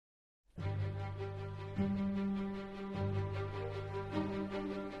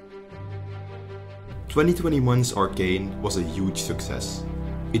2021's Arcane was a huge success.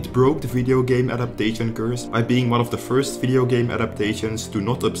 It broke the video game adaptation curse by being one of the first video game adaptations to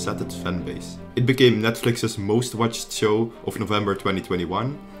not upset its fanbase. It became Netflix's most watched show of November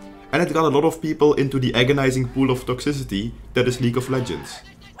 2021, and it got a lot of people into the agonizing pool of toxicity that is League of Legends.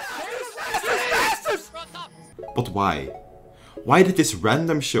 But why? Why did this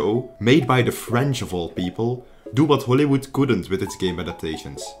random show, made by the French of all people, do what Hollywood couldn't with its game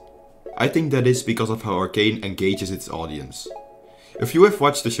adaptations? I think that is because of how Arcane engages its audience. If you have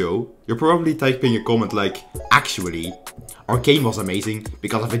watched the show, you're probably typing a comment like, "Actually, Arcane was amazing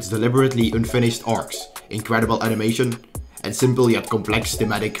because of its deliberately unfinished arcs, incredible animation, and simple yet complex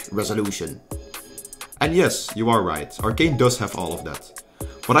thematic resolution." And yes, you are right, Arcane does have all of that.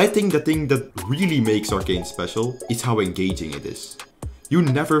 But I think the thing that really makes Arcane special is how engaging it is. You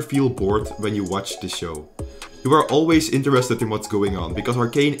never feel bored when you watch the show. You are always interested in what's going on because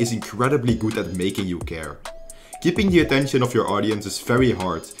Arcane is incredibly good at making you care. Keeping the attention of your audience is very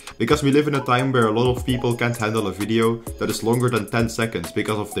hard, because we live in a time where a lot of people can't handle a video that is longer than 10 seconds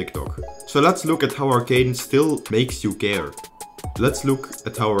because of TikTok. So let's look at how Arcane still makes you care. Let's look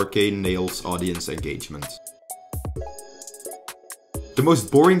at how Arcane nails audience engagement. The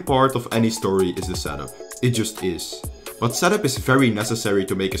most boring part of any story is the setup. It just is. But setup is very necessary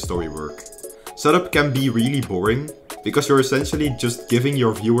to make a story work. Setup can be really boring, because you're essentially just giving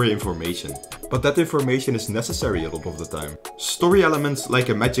your viewer information. But that information is necessary a lot of the time. Story elements like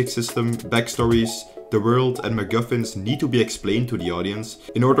a magic system, backstories, the world and MacGuffins need to be explained to the audience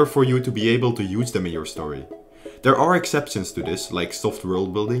in order for you to be able to use them in your story. There are exceptions to this, like soft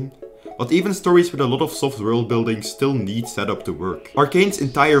world building, but even stories with a lot of soft world building still need setup to work. Arcane's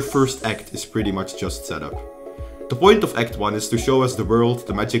entire first act is pretty much just setup. The point of Act 1 is to show us the world,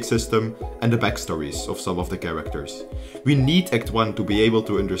 the magic system, and the backstories of some of the characters. We need Act 1 to be able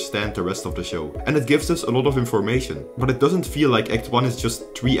to understand the rest of the show, and it gives us a lot of information, but it doesn't feel like Act 1 is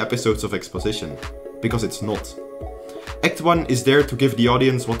just 3 episodes of exposition, because it's not. Act 1 is there to give the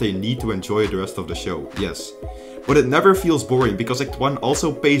audience what they need to enjoy the rest of the show, yes. But it never feels boring because Act 1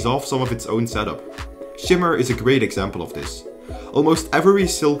 also pays off some of its own setup. Shimmer is a great example of this. Almost every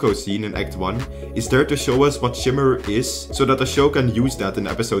Silco scene in Act 1 is there to show us what Shimmer is, so that the show can use that in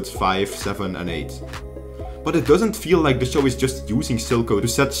episodes 5, 7 and 8. But it doesn't feel like the show is just using Silco to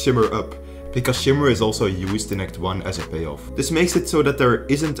set Shimmer up, because Shimmer is also used in Act 1 as a payoff. This makes it so that there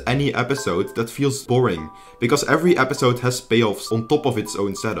isn't any episode that feels boring, because every episode has payoffs on top of its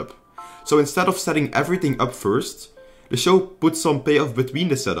own setup. So instead of setting everything up first, the show puts some payoff between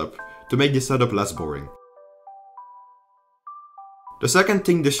the setup to make the setup less boring. The second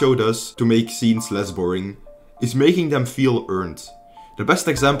thing the show does to make scenes less boring is making them feel earned. The best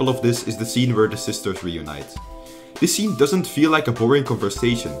example of this is the scene where the sisters reunite. This scene doesn't feel like a boring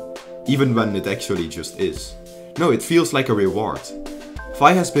conversation, even when it actually just is. No, it feels like a reward.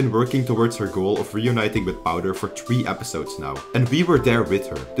 Vi has been working towards her goal of reuniting with Powder for 3 episodes now, and we were there with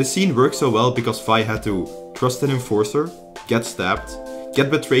her. This scene works so well because Vi had to trust an enforcer, get stabbed,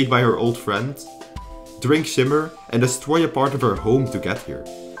 get betrayed by her old friend, drink Shimmer, and destroy a part of her home to get here.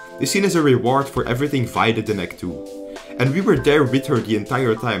 This scene is a reward for everything Vi did in Act 2. And we were there with her the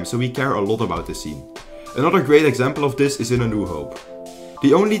entire time, so we care a lot about this scene. Another great example of this is in A New Hope.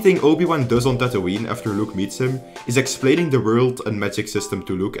 The only thing Obi-Wan does on Tatooine after Luke meets him is explaining the world and magic system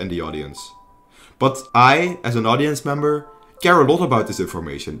to Luke and the audience. But I, as an audience member, care a lot about this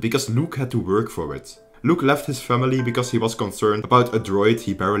information because Luke had to work for it. Luke left his family because he was concerned about a droid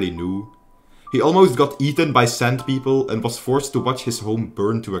he barely knew. He almost got eaten by sand people and was forced to watch his home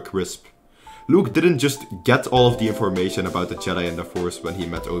burn to a crisp. Luke didn't just get all of the information about the Jedi and the Force when he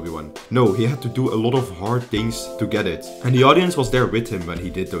met Obi-Wan. No, he had to do a lot of hard things to get it. And the audience was there with him when he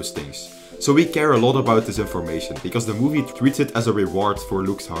did those things. So we care a lot about this information, because the movie treats it as a reward for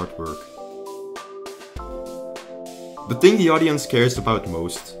Luke's hard work. The thing the audience cares about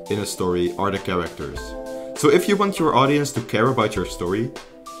most in a story are the characters. So if you want your audience to care about your story,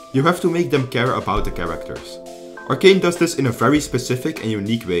 you have to make them care about the characters. Arcane does this in a very specific and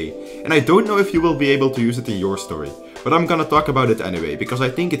unique way, and I don't know if you will be able to use it in your story, but I'm gonna talk about it anyway, because I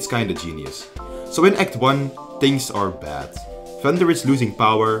think it's kinda genius. So in Act 1, things are bad. Vander is losing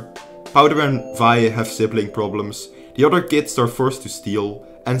power, Powder and Vi have sibling problems, the other kids are forced to steal,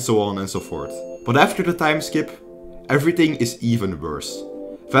 and so on and so forth. But after the time skip, everything is even worse.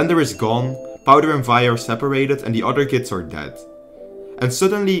 Vander is gone, Powder and Vi are separated, and the other kids are dead. And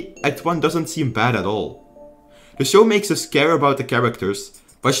suddenly, Act 1 doesn't seem bad at all. The show makes us care about the characters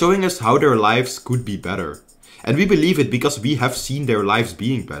by showing us how their lives could be better. And we believe it because we have seen their lives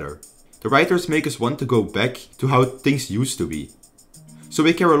being better. The writers make us want to go back to how things used to be. So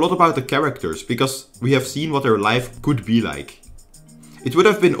we care a lot about the characters, because we have seen what their life could be like. It would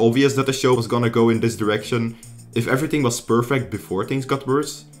have been obvious that the show was gonna go in this direction if everything was perfect before things got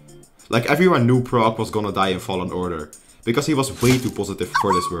worse. Like, everyone knew Prague was gonna die in Fallen Order, because he was way too positive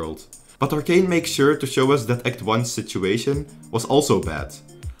for this world. But Arcane makes sure to show us that Act 1's situation was also bad,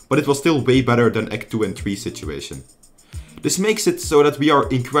 but it was still way better than Act 2 and 3's situation. This makes it so that we are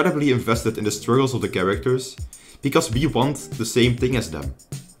incredibly invested in the struggles of the characters, because we want the same thing as them,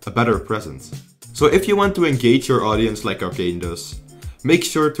 a better present. So if you want to engage your audience like Arcane does, make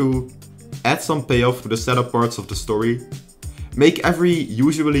sure to add some payoff to the setup parts of the story, make every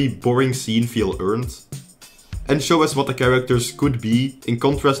usually boring scene feel earned, and show us what the characters could be in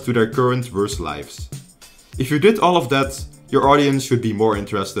contrast to their current worse lives. If you did all of that, your audience should be more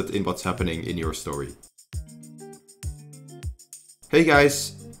interested in what's happening in your story. Hey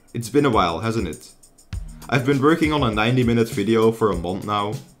guys, it's been a while, hasn't it? I've been working on a 90-minute video for a month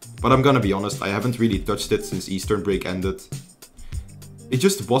now, but I'm gonna be honest, I haven't really touched it since Eastern break ended. It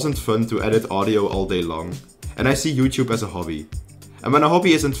just wasn't fun to edit audio all day long, and I see YouTube as a hobby. And when a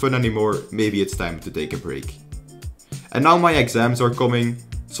hobby isn't fun anymore, maybe it's time to take a break. And now my exams are coming,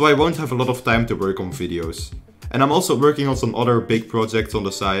 so I won't have a lot of time to work on videos. And I'm also working on some other big projects on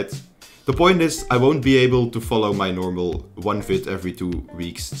the side. The point is, I won't be able to follow my normal one vid every 2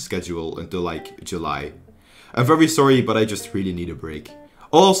 weeks schedule until like July. I'm very sorry, but I just really need a break.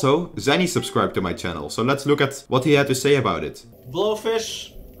 Also, Zanny subscribed to my channel, so let's look at what he had to say about it.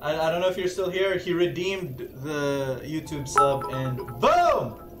 Blowfish, I don't know if you're still here, he redeemed the YouTube sub and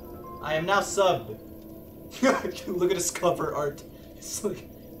BOOM! I am now subbed. Look at his cover art. It's like,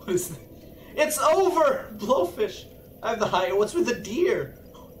 what is that? It's over! Blowfish! I have the high. What's with the deer?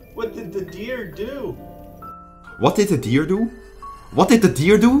 What did the deer do? What did the deer do? What did the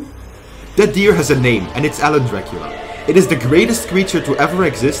deer do? That deer has a name, and it's Alan Dracula. It is the greatest creature to ever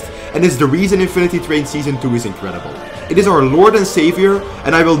exist, and is the reason Infinity Train Season 2 is incredible. It is our Lord and Savior,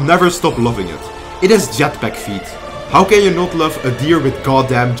 and I will never stop loving it. It has jetpack feet. How can you not love a deer with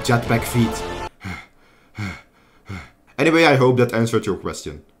goddamn jetpack feet? Anyway, I hope that answered your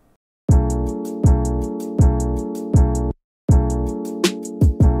question.